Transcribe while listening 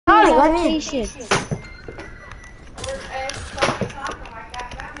let me in. Patience.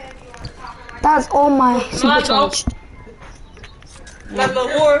 That's all my supercharged. Got the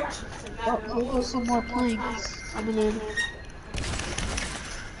war. Oh, here goes some more planks coming in.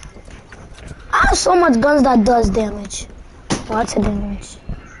 I have so much guns that does damage. Lots of damage.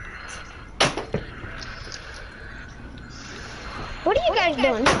 What are you guys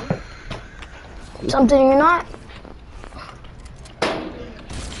doing? Something you're not?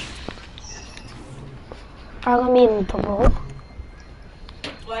 Are gonna be in purple.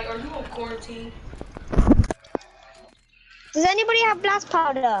 Like, are you on quarantine? Does anybody have blast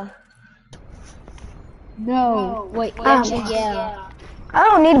powder? No. Wait, actually, yeah. I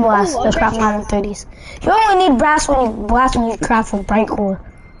don't need blast Ooh, to craft my 130s. You only need blast when you craft from bright core.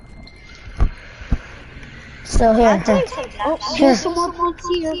 So here. Oh, here's some more planks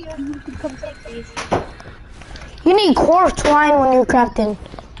here. You can come take these. You need core twine when you're crafting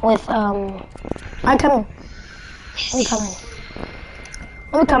with I'm coming. I'm coming.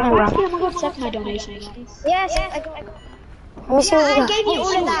 I'm coming, bro. Actually, I'm gonna go check my donations. Yes, Let me see what you I got. gave you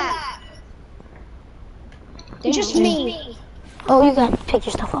all of that. Just me. Oh, you got to pick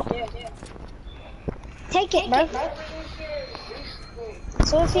your stuff up. Take it, bro.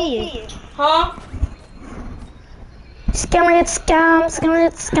 So for you. Huh? Scam.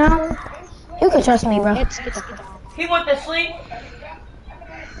 You can trust me, bro. He went to sleep?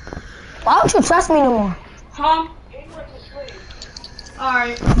 Why don't you trust me no more? Huh?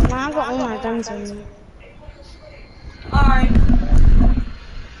 Alright. Now I got all my guns on me. Alright.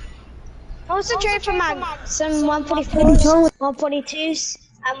 I also trade for some 144s, 142s,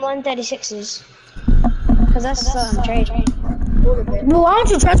 and 136s. Because that's what I'm trading. Well, why don't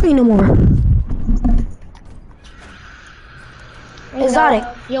you trust me no more? Exotic.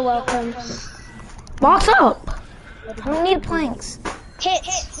 You're welcome. Box up. I don't need planks.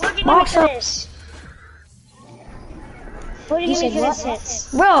 Hits. What do you Box give me up. for this? What do you give me for this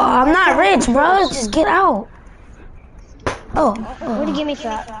hits? Bro, I'm not rich, bro. Just get out. Oh. What do you give me for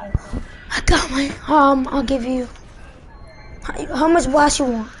that? I got my, I'll give you, how much blast you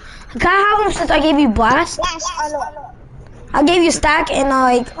want? Can I have them since I gave you blast? Yes, I know. I gave you a stack and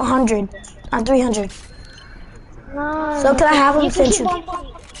like 100, 300. No. So can I have them You can since keep you, one.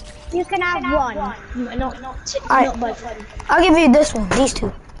 You can have one. Not Alright. both. I'll give you this one, these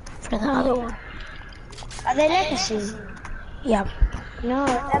two, for the other one. Are they legacy? Yeah. No,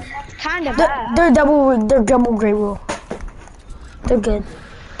 that's kind of bad. They're double gray wool. They're good.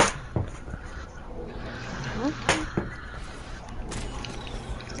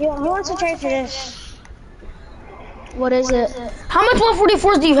 You want to trade for this? What is it? How much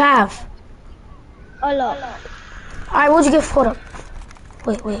 144s do you have? A lot. Alright, what'd you get for them?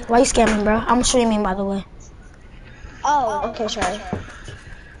 Wait, why you scamming, bro? I'm streaming, by the way. Oh, okay, sorry.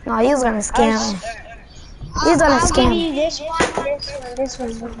 No, he was gonna scam me. He's gonna I'll scam give me. you this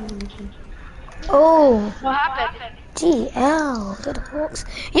one. Oh. What happened? GL, get the books.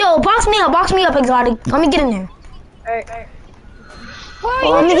 Yo, box me up, Exotic. Let me get in there. Why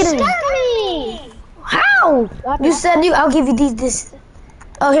Let me you get just in there. stabbed me? How? You said I'll give you this.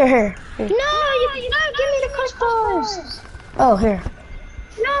 Oh, here. No, give me the crossbows. Oh, here.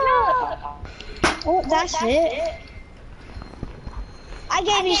 No. Oh, that's it. I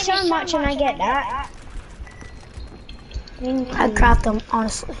gave you so much and I get that. I craft them,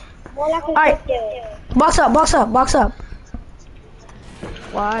 honestly. More like a Alright. good Box up.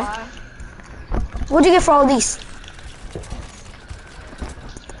 Why? What'd you get for all these?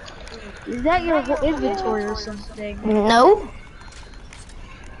 Is that your whole inventory or something? No.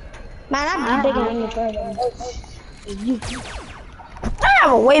 Man, I'm bigger than your I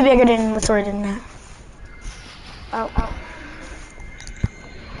have a way bigger than inventory than that. Oh.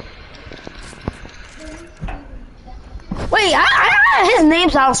 Wait, his name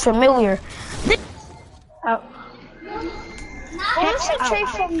sounds familiar. I also trade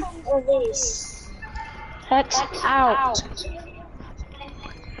from all these. Hex out.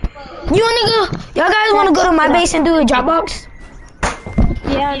 Y'all guys wanna go to my base and do a Dropbox?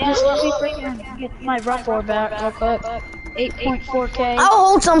 Yeah, just let me freaking get my rough ore back real quick. 8.4k. I'll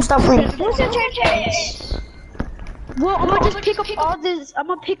hold some stuff for you. Who's the trade? Well, I'm gonna just pick up all this. I'm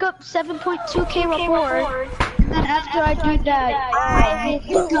gonna pick up 7.2k rapport. And then after I do that, I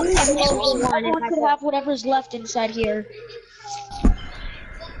will pick up everyone. Everyone could have whatever's left inside here.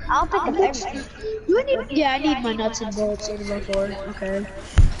 I'll pick up everything. Yeah, I need my nuts and bolts in the rapport. Okay.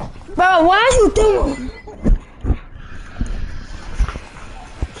 Bro, why are you doing?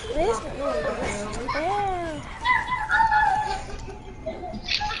 Hey,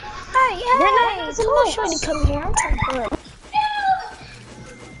 tell Shorty to come here. I'm trying to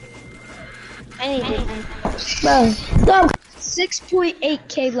I need it. Bro, go.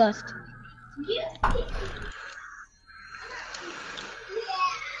 6.8k left.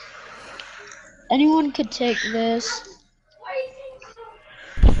 Anyone could take this.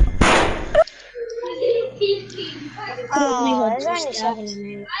 Oh, there's only 7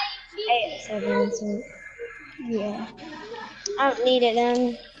 in there. 8, 7, so. Yeah. I don't need it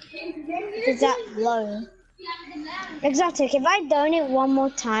then. It's that low. Exotic, if I donate one more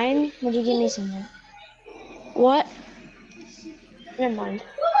time, would you give me something? What? Never mind.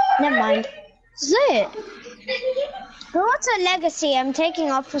 Never mind. Is it? But what's a legacy? I'm taking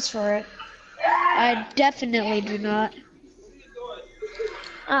offers for it. I definitely do not.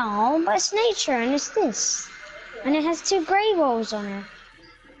 Oh, but it's nature and it's this. And it has 2 gray rolls on it.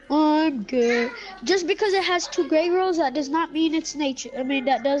 I'm good. Just because it has 2 gray rolls, that does not mean it's nature. I mean,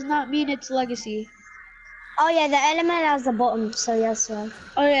 that does not mean it's legacy. Oh yeah, the element has the bottom, so yes, well.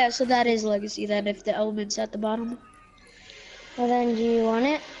 Oh yeah, so that is legacy then if the element's at the bottom. Well then, do you want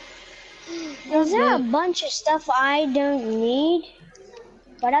it? Is there a bunch of stuff I don't need?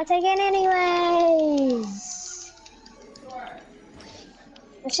 But I'll take it anyways.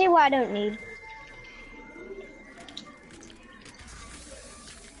 Let's see what I don't need.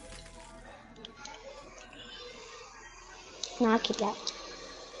 No, I'll keep that.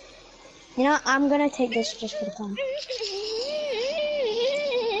 You know, I'm gonna take this just for the fun.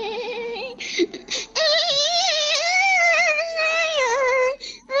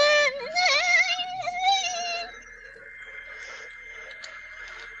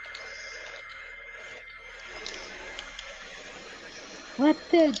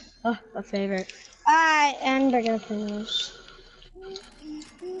 Weapon. Oh, a favorite. Alright, and we're gonna finish.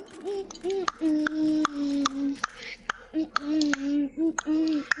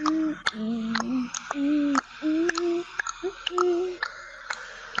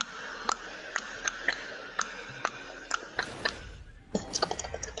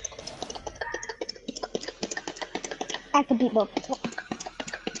 I can beat both.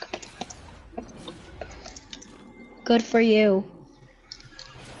 Good for you.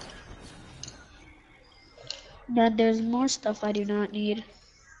 Then there's more stuff I do not need.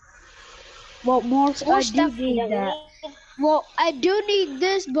 Well, more I do need that. Well, I do need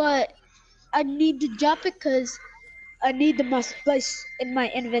this, but I need to drop it because I need the most space in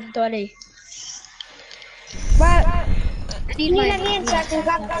my inventory. But I need you my let me in so I can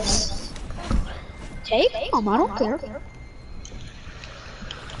grab this. Take them, I don't care.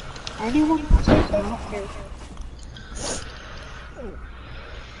 Anyone can take them, I don't care.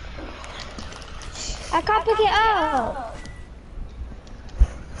 I can't pick it up.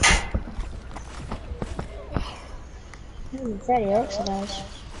 It's very oxidized.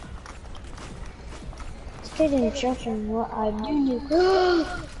 It's good instruction what I do need.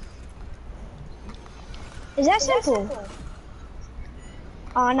 Is that simple?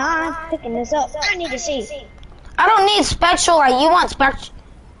 Oh no, I'm picking this up. I need to see. I don't need spectrolite. You want spectral?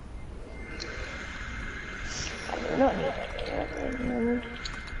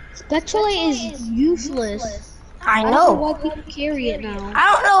 Spectrolite is useless. I I don't know. know why people carry it now.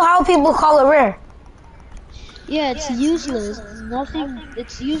 I don't know how people call it rare. Yeah, it's useless. Nothing.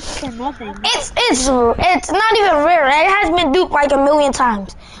 It's used for nothing. It's not even rare. It has been duped like a million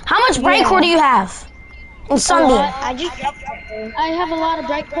times. How much bright core do you have in Sunbeam? I just dropped it. I have a lot of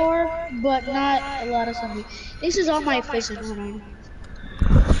bright core, but not a lot of sunbeam. This is all my efficient. Hold on.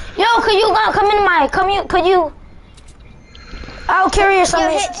 Yo, could you come in my? Could you? I'll carry your Yo,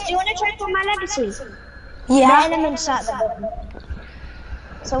 something. Hits, do you want to try for my legacy? The Yeah. element's at the bottom.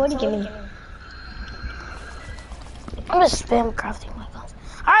 So what do you give me? I'm just spam crafting my guns.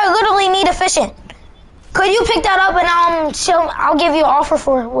 I literally need efficient. Could you pick that up and I'll give you an offer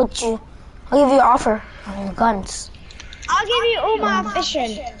for what you. I'll give you an offer on guns. I'll give you all my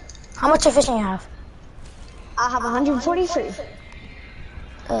efficient. How much efficient you have? I have 143.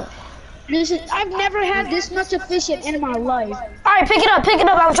 Listen, I've never had this much efficient in my life. All right, pick it up.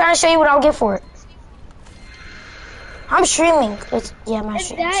 I'm trying to show you what I'll get for it. I'm streaming. My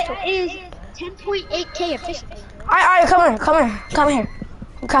stream. That is 10.8k efficient. All right, come here.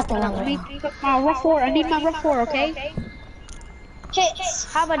 I'm crafting guns Let right me now. pick up my rough 4. I need my rough 4, okay? Hits,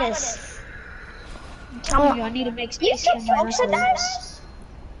 how about this? I'm telling you, I need to make You space for can my rough 4. oxidize?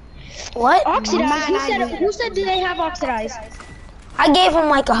 What? Oxidized? Who said do they have oxidized? I gave him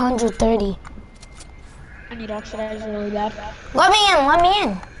like 130. I need oxidized really bad. Let me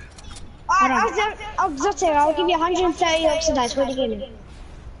in. I'll give you 130 oxidized. What do you give me?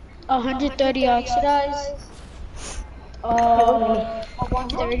 130 oxidized.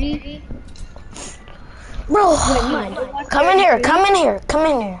 130. Bro, come in here.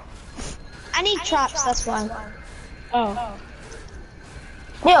 I I need traps, that's why. Oh.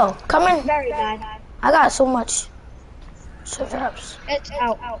 Yo, come in. Very bad. I got so much. So traps. It's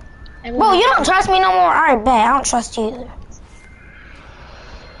out. Bro, you don't trust me no more. Alright, bet. I don't trust you either.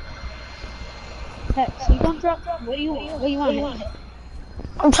 Hex, you don't drop. What do you want?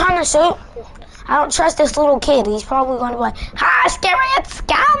 I'm trying to show. I don't trust this little kid. He's probably going to be like, "Ha, scary at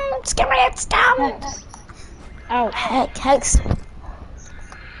scam." Hex. Out. Hex.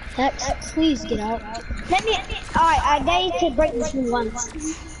 Hex, please get out. Alright, I dare you to break this one once.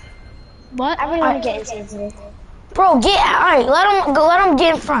 What? I really want to get into it today. Bro, get out. Alright, let him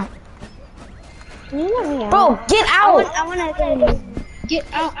get in front. You let me out. Bro, get out. I want to Get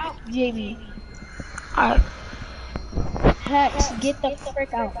out, Jamie. Alright. Hex, get the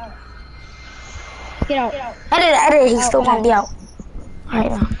frick out. Get out. Edit. He's still gonna be out.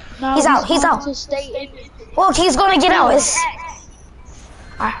 Alright now. No, He's out. To stay in. Look, he's gonna get out.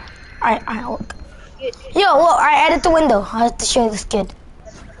 Alright, look. Yo, look, I edit the window. I have to show this kid.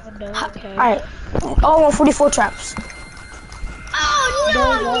 Okay. Alright. Oh, 144 traps. Oh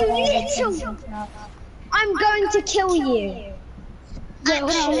no, you little! I'm going to kill you. Wait,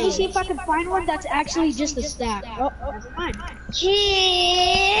 hold on, let me see if I can find one that's actually just a stack. Oh, that's fine.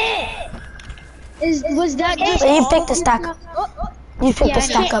 Was that just So you all picked the of stack. your- You picked Yeah, the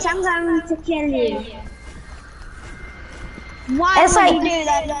stack up. I'm going to kill you. Why It's would like- you do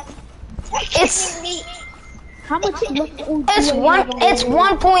that? It's How much? it's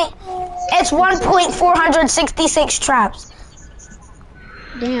 1.466 traps.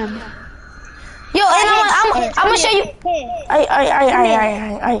 Damn. Yo, and I'm gonna show you.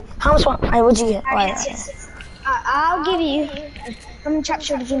 Alright. How much? Alright, what'd you get? Alright. I'll give you. How many traps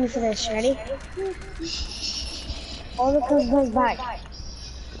should you give me for this? Ready? All the clothes goes back.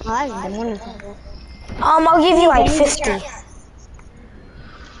 Oh, I've been wonderful. I'll give you like 50.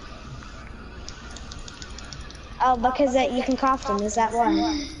 Oh, because you can craft them. Is that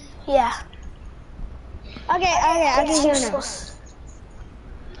why? Yeah. Okay. I'll give you now.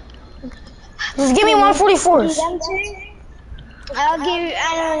 Just give me 144s.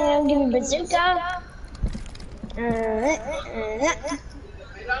 I'll give you bazooka.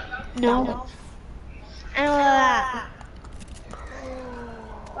 No.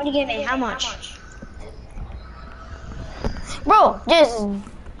 What do you give me? How much? Bro, just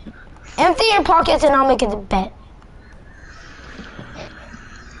empty your pockets and I'll make it a bet.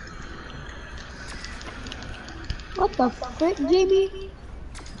 What the frick, Jamie?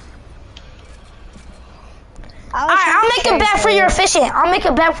 Alright, I'll make a bet for your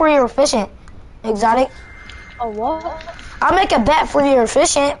efficient. Exotic. A what? I'll make a bet for your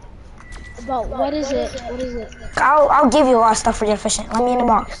efficient. About what is it? What is it? I'll give you a lot of stuff for your efficient. Let me in the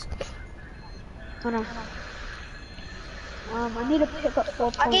box. Hold on. I need to pick up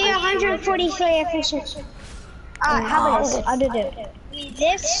 4 I'll give you 143 efficient. Alright, how about this? I'll do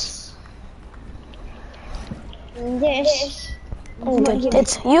this. And this.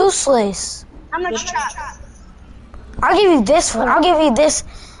 It's useless. How much trap? I'll give you this for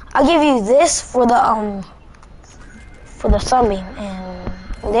the sunbeam and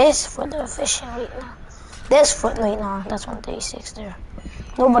this for the efficient. Wait, no. That's 136 there.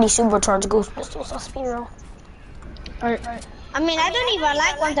 Nobody supercharged ghost pistols, let's be real. Alright. I mean, I don't even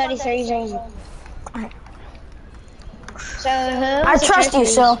like 133s. Alright. So, I trust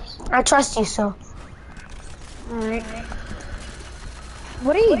you, so. Alright.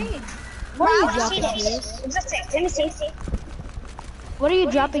 What are you dropping here? Let me see. What are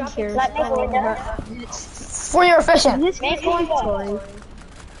you dropping here? Let me go down. For your efficient. This inventory.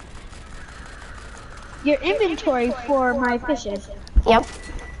 Your inventory for my fishes. Yep.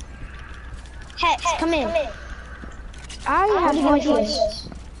 Hex, come in. I have no idea.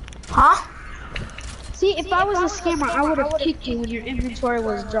 Huh? See, if I was a scammer, I would have kicked you when your inventory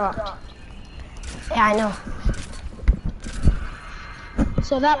was dropped. Yeah, I know.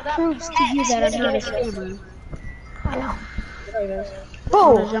 So that proves to you that I'm not a scammer. I know.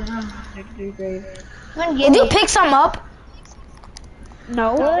 Bro, did you pick some up?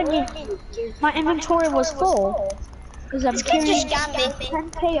 No. My inventory was full. Because I'm carrying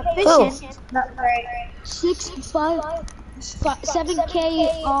 10k efficient.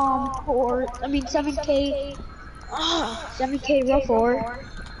 7k rough ore.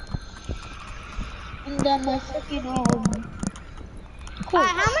 And then my freaking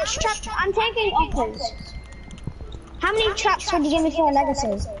How much traps? I'm taking offers. How many traps would you give me for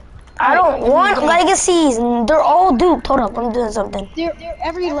legacies? I don't want legacies. They're all duped. Hold up, I'm doing something.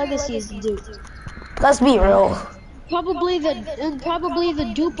 every legacy is duped. Let's be real. Probably the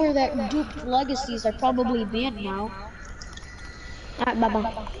duper that duped legacies are probably banned now. Alright,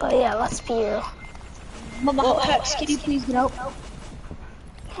 bye-bye. But yeah, let's be real. Oh, Hex, can you please get out?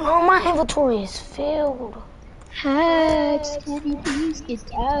 Oh, my inventory is filled. Hex, can you please get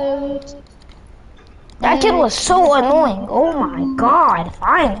out? That kid was so annoying. Oh my god,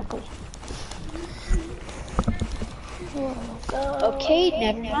 finally. Okay,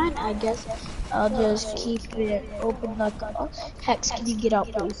 never mind. I guess I'll just keep it open like Hex, can you get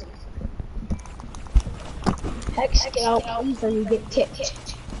out, please? Hex, get out, please, or you get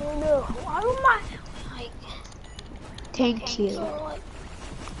kicked. No, why am I like? Thank you.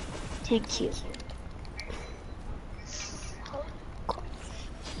 Thank you.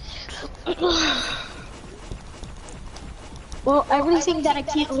 Well, everything that I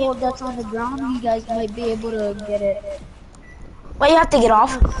can't hold that's on the ground, you guys might be able to get it. Wait, you have to get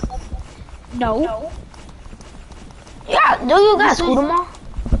off? No. Yeah, do you got school tomorrow?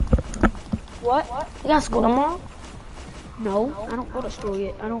 What? You got school tomorrow? No, I don't go to school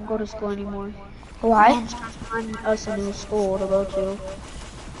yet. I don't go to school anymore. Why? Mom's trying to find us a new school to go to.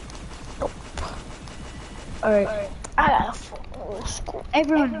 Alright. I got a school.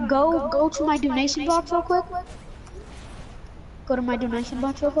 Everyone, go to my donation box real quick. Go to my donation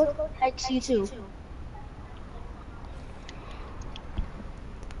box real quick. Hex, you too.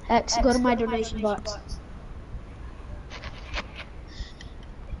 Hex, go to my donation box.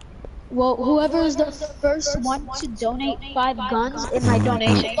 Well, whoever is the first one to donate 5 guns in my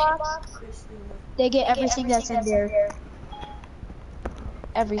donation box, they get everything that's in there.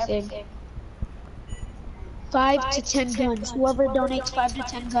 Everything. 5 to 10 guns. Whoever donates 5 to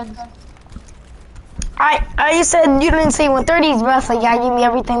 10 guns. You said you didn't say 130s, bro. So you gotta give me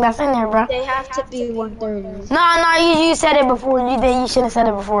everything that's in there, bro. They have to be 130s. No, you said it before. You should have said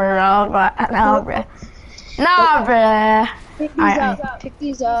it before, bro. But no, bro. Nah, bro. Pick these up. Pick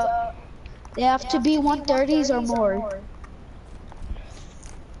these up. They have to be 130s or more.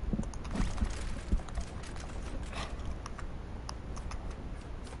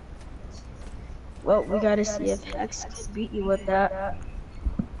 Well, we gotta see if Hex can beat you with that.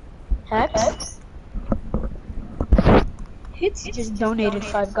 Hex? Hex just donated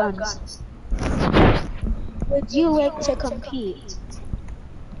 5 guns. Would you like to compete?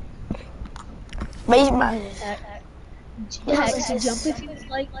 Hex, jump if you would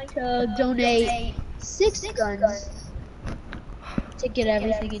like to donate 6 guns to get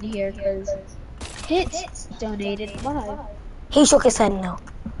everything in here, because Hits donated 5. He shook his head no.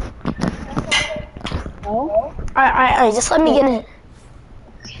 No? Alright, just let me get in.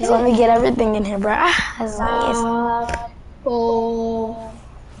 Just let me get everything in here, bro. As long as... 4,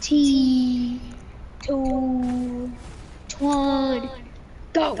 2, 1,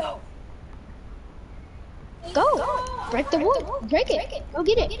 go! Go! Break the wood! Break it! Go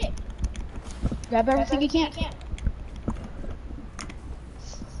get it! Grab everything you can.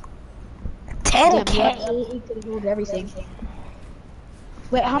 10K. You could hold everything.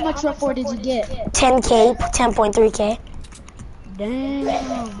 Wait, how much rough 4 did you get? 10K, 10.3K.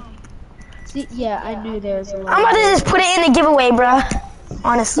 Damn. See, yeah, I knew there was a lot. I'm about to just put it in the giveaway, bro.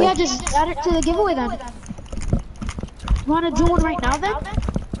 Honestly. Yeah, just add it to the giveaway then. You wanna do one right now then?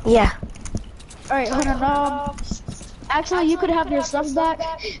 Yeah. Alright, hold on. Actually, you could have your stuff back.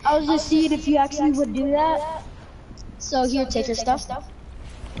 I was just seeing if you actually would do that. So here, take your stuff.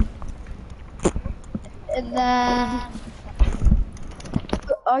 And then,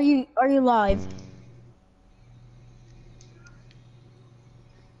 are you live?